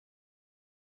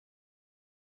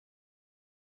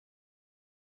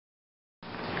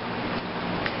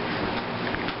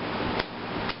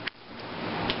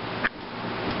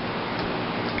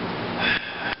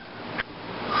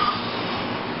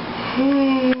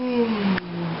So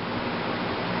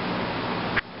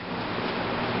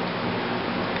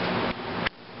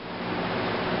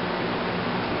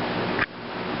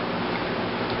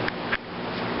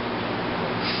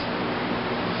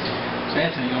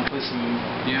Anthony, you gonna play some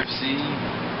UFC?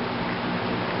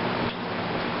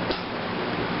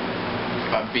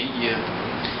 If I beat you,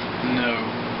 No.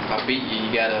 if I beat you,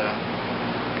 you gotta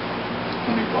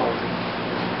let me borrow it.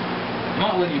 I'm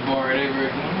not letting you borrow it ever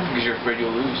again. Because you're afraid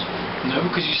you'll lose. No,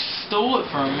 because you stole it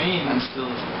from me. I'm still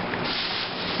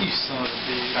You son of a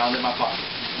bitch. found it in my pocket.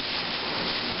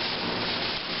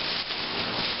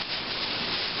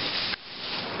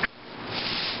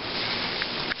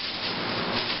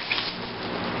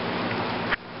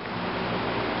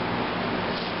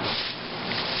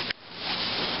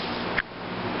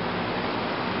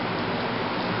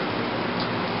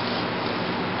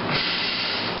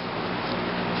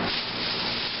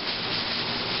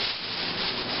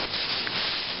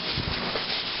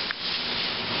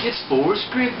 It's Forrest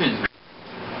Griffin.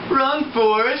 Run,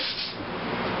 Forrest!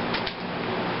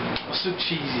 Oh, so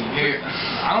cheesy. Here,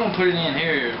 I don't put it in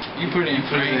here. You put it in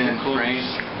Put it in frame.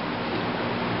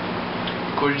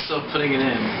 Record yourself putting it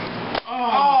in.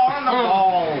 Oh, on the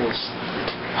balls.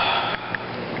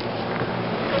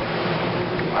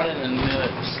 Right in the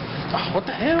nuts. Oh, what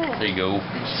the hell? There you go.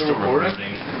 Still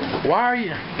recording? Why are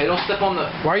you? Hey, don't step on the...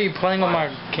 Why are you playing on my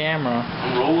camera?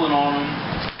 I'm rolling on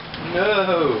them.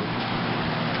 No!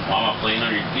 Why am I playing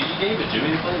on your... You gave it to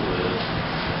me to play with.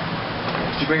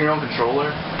 Did you bring your own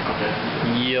controller? Okay.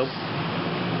 Yep.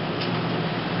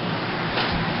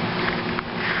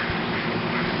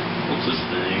 What's this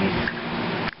thing?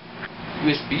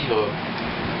 USB hub.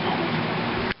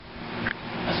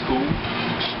 That's cool.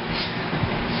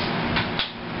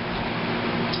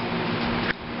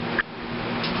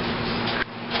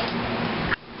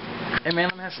 Hey man,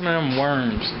 let me have some of them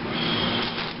worms.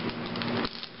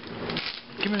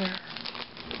 Give me there.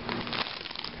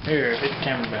 Here, hit the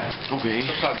camera back. Okay.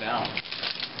 It's upside down.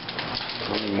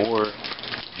 One more,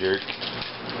 jerk.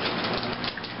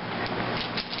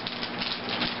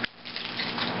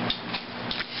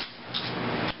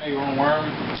 Hey, you want a worm?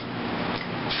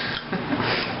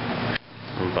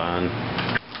 I'm fine.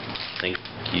 Thank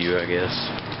you, I guess.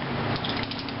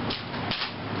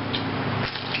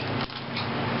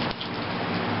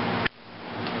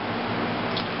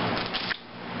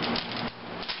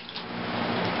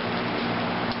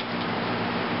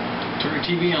 Turn your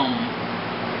TV on.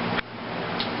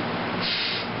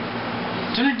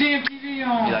 Turn the damn TV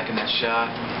on. You liking that shot?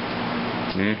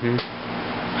 Mm-hmm.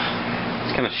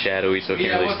 It's kind of shadowy, so I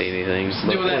can't really see anything,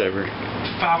 but do that whatever.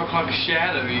 5 o'clock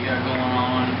shadow you got going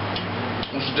on.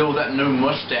 What's the deal with that new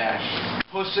mustache?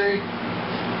 Pussy?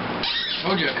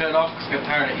 Told you I cut it off because I got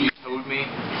tired of eating. Told me.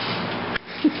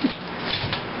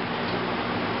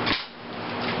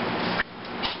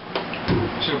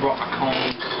 Should have brought my comb.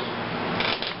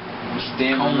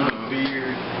 Damn Comb no. the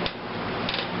beard.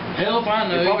 Hell if I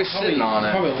know. You're probably You sitting on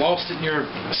it. Probably lost it in your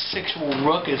sexual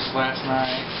ruckus last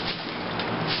night.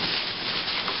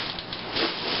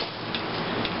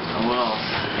 Oh well.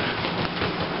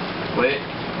 Wait.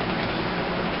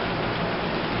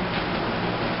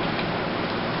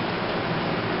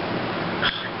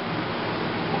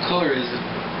 What color is it?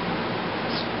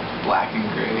 It's black and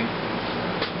gray.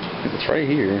 It's right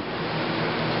here.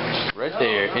 Right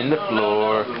there, in the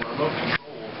floor. The remote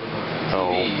control for the Oh.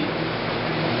 TV.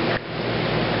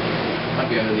 Might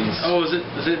be under these. Oh, is it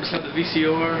beside the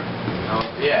VCR? Oh,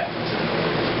 yeah.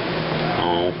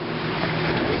 Oh.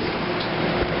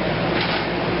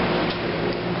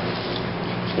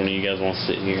 One of you guys want to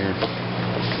sit here?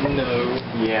 No.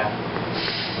 Yeah.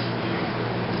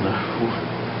 No.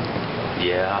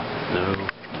 Yeah. No.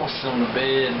 I'm gonna sit on the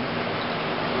bed.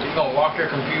 You gonna lock your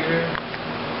computer?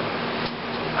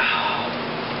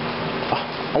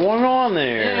 I want it on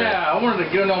there. Yeah, I wanted to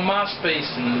get on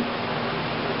MySpace and.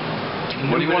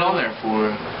 What do you want on there for?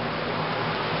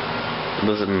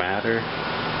 Does it matter?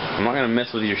 I'm not gonna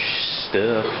mess with your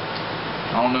stuff.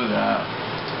 I don't know that.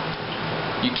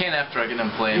 You can after I get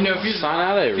done playing. You know, if he's Sign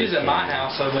out at everything. my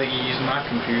house, I'd let you use my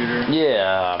computer.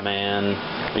 Yeah, man.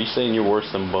 Are you saying you're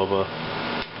worse than Bubba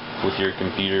with your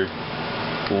computer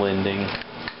lending?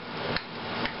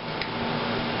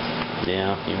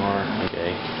 Yeah, you are.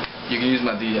 Okay. You can use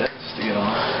my DS to get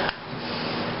on.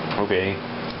 Okay.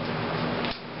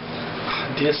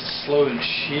 This is slow as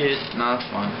shit. No, that's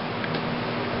fine.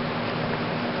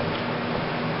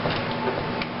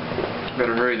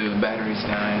 Better hurry, though, the battery's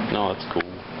dying. No, that's cool.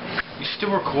 You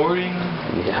still recording?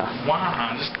 Yeah.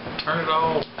 Why? Just turn it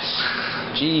off.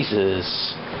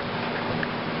 Jesus.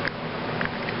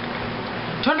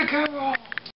 Turn the camera off.